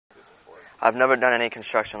I've never done any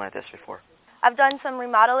construction like this before. I've done some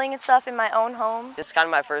remodeling and stuff in my own home. It's kind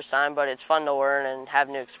of my first time, but it's fun to learn and have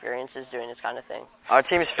new experiences doing this kind of thing. Our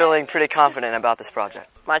team's feeling pretty confident about this project.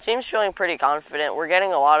 My team's feeling pretty confident. We're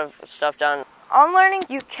getting a lot of stuff done. On learning,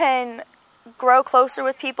 you can grow closer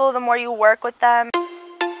with people the more you work with them.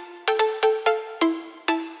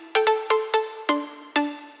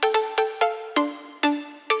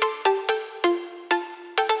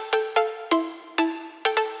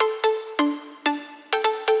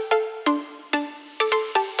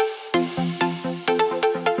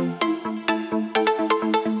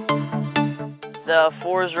 The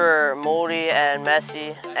floors were moldy and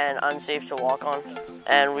messy and unsafe to walk on,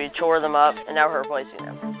 and we tore them up, and now we're replacing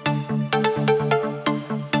them.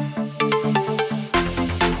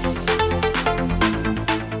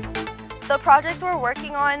 The project we're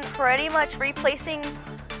working on, pretty much replacing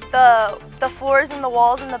the floors and the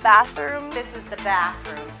walls in the bathroom. This is the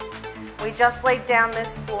bathroom. We just laid down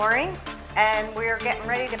this flooring, and we're getting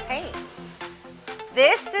ready to paint.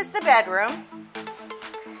 This is the bedroom.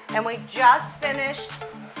 And we just finished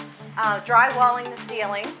drywalling the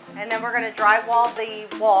ceiling, and then we're going to drywall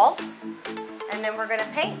the walls, and then we're going to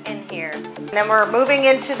paint in here. And then we're moving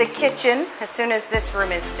into the kitchen as soon as this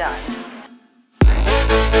room is done.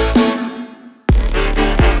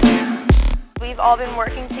 We've all been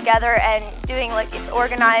working together and doing it's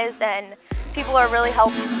organized, and people are really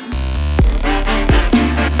helping.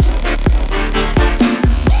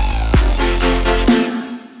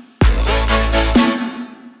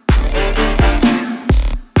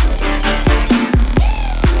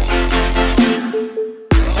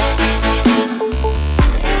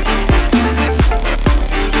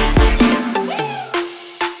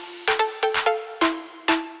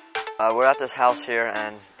 We're at this house here,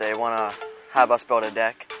 and they want to have us build a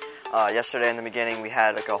deck. Yesterday in the beginning we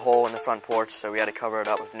had a hole in the front porch, so we had to cover it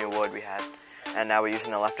up with new wood we had. And now we're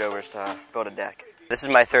using the leftovers to build a deck. This is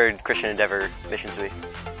my third Christian Endeavor Missions Week.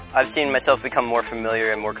 I've seen myself become more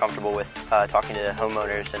familiar and more comfortable with talking to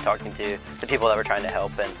homeowners and talking to the people that we're trying to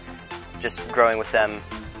help, and just growing with them,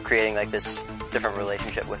 creating this different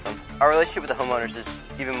relationship with them. Our relationship with the homeowners is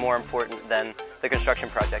even more important than the construction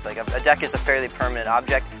project. A deck is a fairly permanent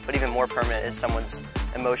object, but even more permanent is someone's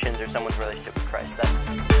emotions or someone's relationship with Christ.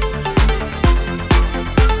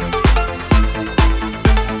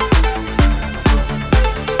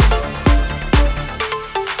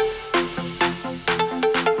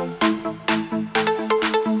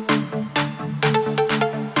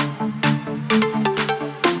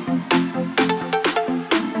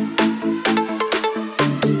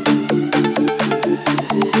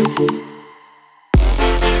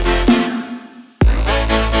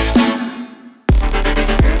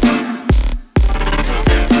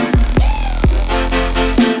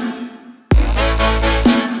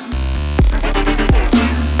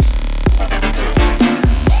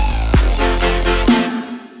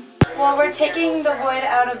 Well, we're taking the wood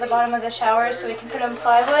out of the bottom of the shower so we can put in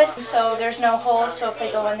plywood, so there's no holes, so if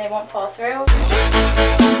they go in, they won't fall through.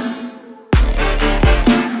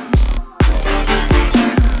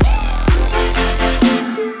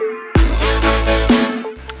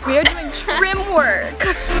 We are doing trim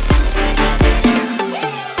work.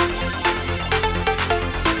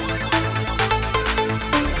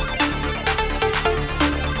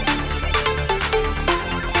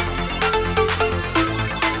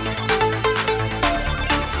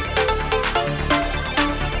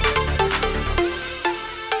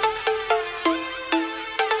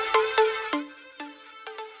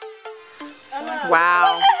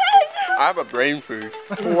 Wow. I have a brain freeze.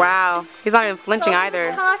 Wow. He's not even flinching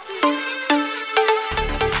either.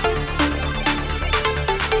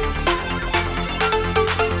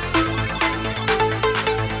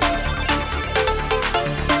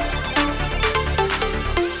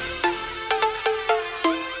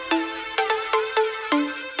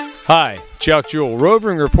 Hi, Chuck Jewell,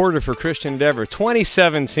 roving reporter for Christian Endeavor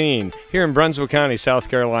 2017 here in Brunswick County, South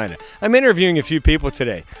Carolina. I'm interviewing a few people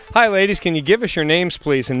today. Hi ladies, can you give us your names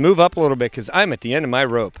please and move up a little bit because I'm at the end of my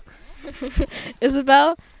rope.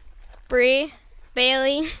 Isabel, Bree,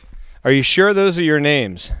 Bailey. Are you sure those are your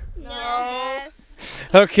names? No. Yes.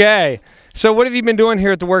 Okay, so what have you been doing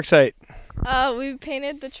here at the work site? We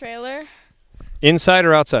painted the trailer. Inside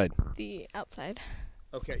or outside? The outside.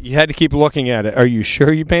 Okay, you had to keep looking at it. Are you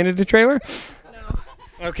sure you painted the trailer?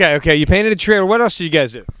 No. Okay, you painted a trailer. What else did you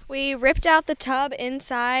guys do? We ripped out the tub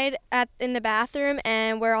inside in the bathroom,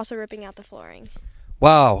 and we're also ripping out the flooring.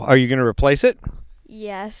 Wow, are you going to replace it?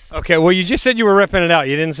 Yes. Okay, well you just said you were ripping it out.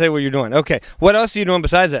 You didn't say what you're doing. Okay, what else are you doing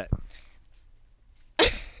besides that?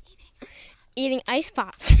 Eating ice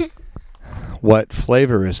pops. What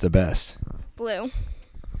flavor is the best? Blue.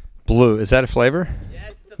 Blue. Is that a flavor?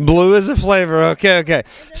 Yes. Blue is a flavor. Okay.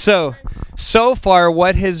 So far,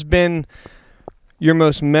 what has been your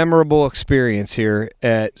most memorable experience here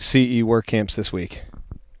at CE Work Camps this week?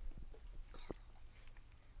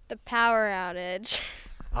 The power outage.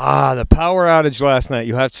 The power outage last night.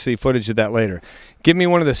 You'll have to see footage of that later. Give me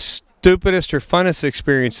one of the stupidest or funnest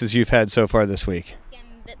experiences you've had so far this week. Getting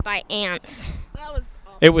bit by ants. That was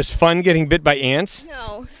awful. It was fun getting bit by ants?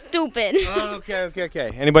 No, stupid. Oh,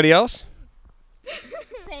 okay. Anybody else?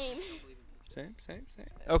 Same.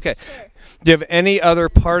 Okay. Sure. Do you have any other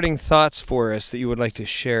parting thoughts for us that you would like to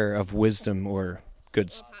share of wisdom or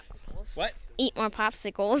goods? What? Eat more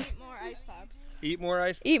popsicles. Eat more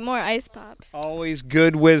ice pops. Always Always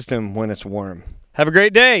good wisdom when it's warm. Have a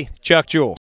great day, Chuck Jewell.